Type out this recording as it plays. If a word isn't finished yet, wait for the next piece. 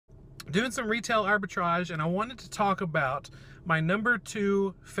doing some retail arbitrage, and I wanted to talk about my number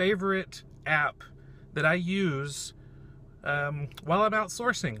 2 favorite app that I use while I'm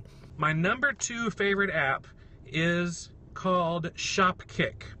outsourcing. My number 2 favorite app is called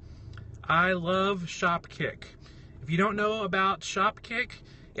Shopkick. I love Shopkick. If you don't know about Shopkick,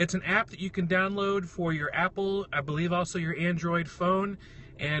 it's an app that you can download for your Apple, I believe also your Android phone,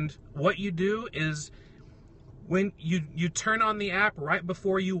 and what you do is when you turn on the app right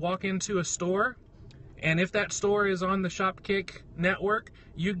before you walk into a store, and if that store is on the Shopkick network,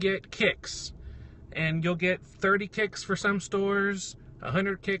 you get kicks. And you'll get 30 kicks for some stores,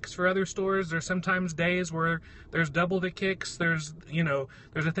 100 kicks for other stores. There's sometimes days where there's double the kicks. There's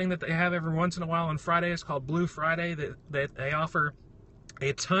a thing that they have every once in a while on Fridays called Blue Friday that they offer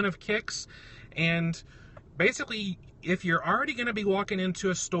a ton of kicks. And basically, if you're already going to be walking into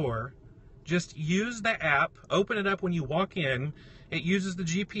a store, just use the app, open it up when you walk in. It uses the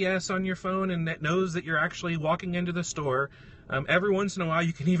GPS on your phone, and it knows that you're actually walking into the store. Every once in a while,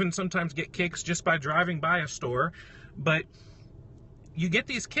 you can even sometimes get kicks just by driving by a store. But you get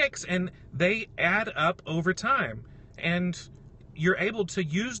these kicks, and they add up over time. And you're able to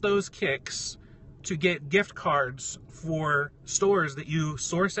use those kicks to get gift cards for stores that you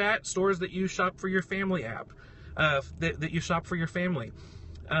source at, stores that you shop for your family app, that you shop for your family.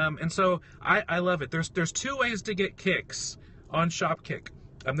 And so I love it. There's 2 ways to get kicks on Shopkick.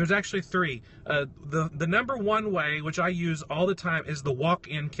 There's actually 3. The number 1 way, which I use all the time, is the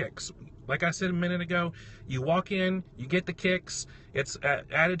walk-in kicks. Like I said a minute ago, you walk in, you get the kicks, it's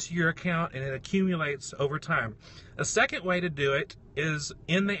added to your account, and it accumulates over time. A second way to do it is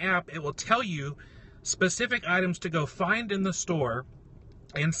in the app, it will tell you specific items to go find in the store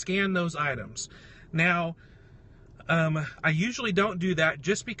and scan those items. Now, I usually don't do that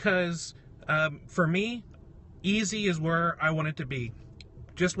just because, for me, easy is where I want it to be.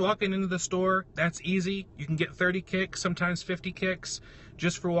 Just walking into the store, that's easy. You can get 30 kicks, sometimes 50 kicks,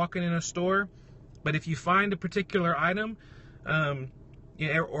 just for walking in a store. But if you find a particular item,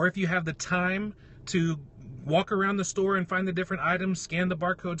 or if you have the time to walk around the store and find the different items, scan the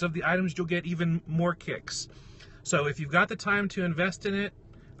barcodes of the items, you'll get even more kicks. So if you've got the time to invest in it,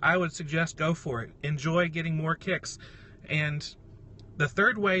 I would suggest go for it. Enjoy getting more kicks. And the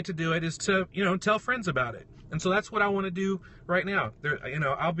third way to do it is to, tell friends about it. And so that's what I want to do right now.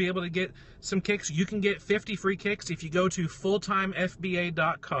 I'll be able to get some kicks. You can get 50 free kicks if you go to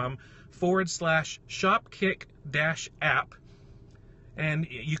fulltimefba.com/shopkick-app. And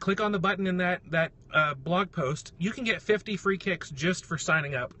you click on the button in that blog post. You can get 50 free kicks just for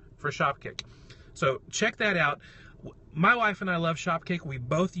signing up for Shopkick. So check that out. My wife and I love Shopkick. We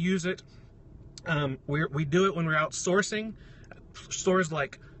both use it. We do it when we're out sourcing. Stores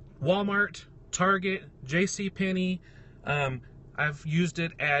like Walmart, Target, JCPenney. I've used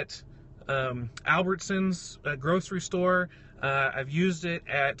it at Albertsons, a grocery store. I've used it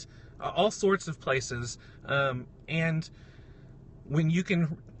at all sorts of places. And when you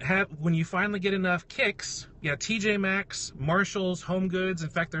finally get enough kicks, TJ Maxx, Marshalls, Home Goods. In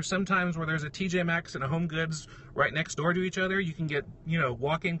fact, there's sometimes where there's a TJ Maxx and a Home Goods right next door to each other. You can get,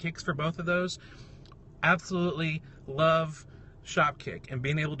 walk-in kicks for both of those. Absolutely love Shopkick and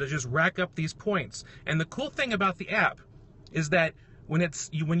being able to just rack up these points. And the cool thing about the app is that when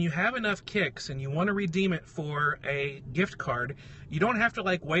you have enough kicks and you want to redeem it for a gift card, you don't have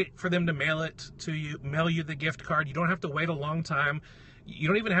to wait for them to mail you the gift card. You don't have to wait a long time. You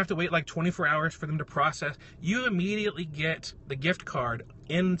don't even have to wait 24 hours for them to process. You immediately get the gift card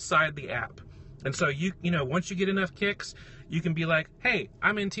inside the app. And so once you get enough kicks, you can be like, hey,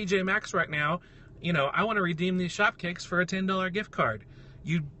 I'm in TJ Maxx right now. I want to redeem these Shopkicks for a $10 gift card.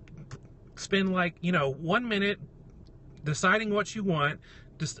 You spend 1 minute deciding what you want,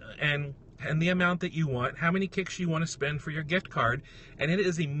 and the amount that you want, how many kicks you want to spend for your gift card, and it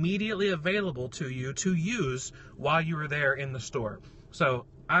is immediately available to you to use while you are there in the store. So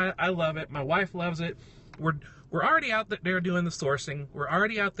I love it. My wife loves it. We're already out there doing the sourcing. We're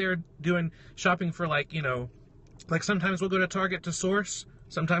already out there doing shopping for sometimes we'll go to Target to source.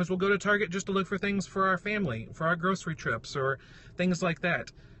 Sometimes we'll go to Target just to look for things for our family, for our grocery trips or things like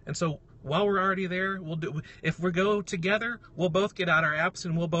that. And so while we're already there, if we go together, we'll both get out our apps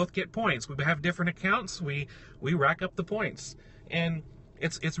and we'll both get points. We have different accounts. We rack up the points. And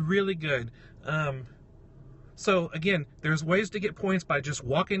it's really good. So again, there's ways to get points by just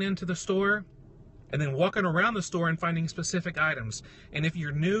walking into the store and then walking around the store and finding specific items. And if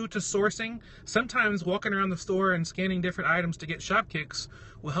you're new to sourcing, sometimes walking around the store and scanning different items to get Shopkicks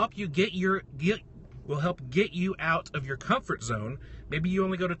will help you get will help get you out of your comfort zone. Maybe you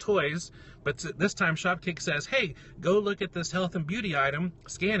only go to toys, but this time Shopkick says, hey, go look at this health and beauty item,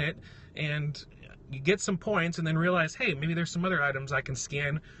 scan it, and you get some points, and then realize, hey, maybe there's some other items I can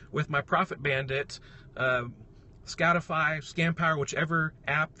scan with my Profit Bandit, Scoutify, ScanPower, whichever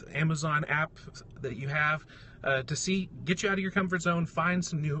app, Amazon app that you have, to get you out of your comfort zone, find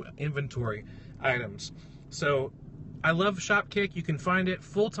some new inventory items. So I love Shopkick. You can find it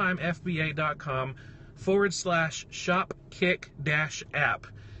fulltimefba.com/Shopkick-app,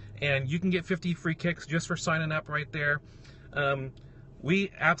 and you can get 50 free kicks just for signing up right there.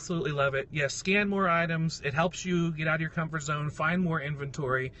 We absolutely love it. Yes, scan more items. It helps you get out of your comfort zone, find more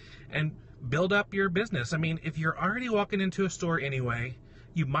inventory, and build up your business. I mean, if you're already walking into a store anyway,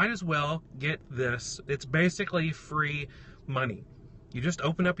 you might as well get this. It's basically free money. You just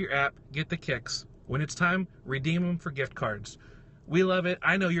open up your app, get the kicks. When it's time, redeem them for gift cards. We love it.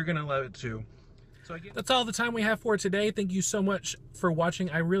 I know you're going to love it too. So again, that's all the time we have for today. Thank you so much for watching.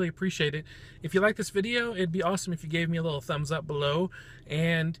 I really appreciate it. If you like this video, it'd be awesome if you gave me a little thumbs up below.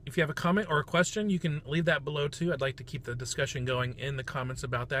 And if you have a comment or a question, you can leave that below too. I'd like to keep the discussion going in the comments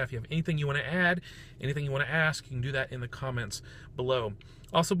about that. If you have anything you want to add, anything you want to ask, you can do that in the comments below.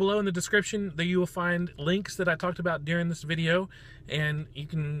 Also below in the description, there you will find links that I talked about during this video, and you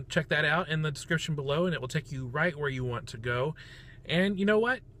can check that out in the description below, and it will take you right where you want to go. And you know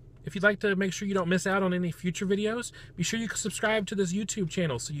what? If you'd like to make sure you don't miss out on any future videos, be sure you subscribe to this YouTube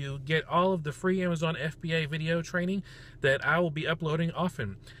channel so you get all of the free Amazon FBA video training that I will be uploading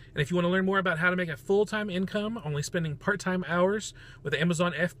often. And if you want to learn more about how to make a full-time income, only spending part-time hours with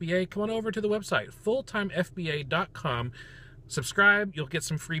Amazon FBA, come on over to the website, fulltimefba.com. Subscribe, you'll get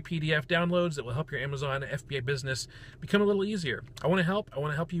some free PDF downloads that will help your Amazon FBA business become a little easier. I want to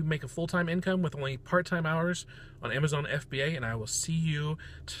help you make a full-time income with only part-time hours on Amazon FBA, and I will see you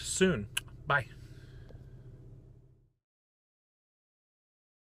soon. Bye.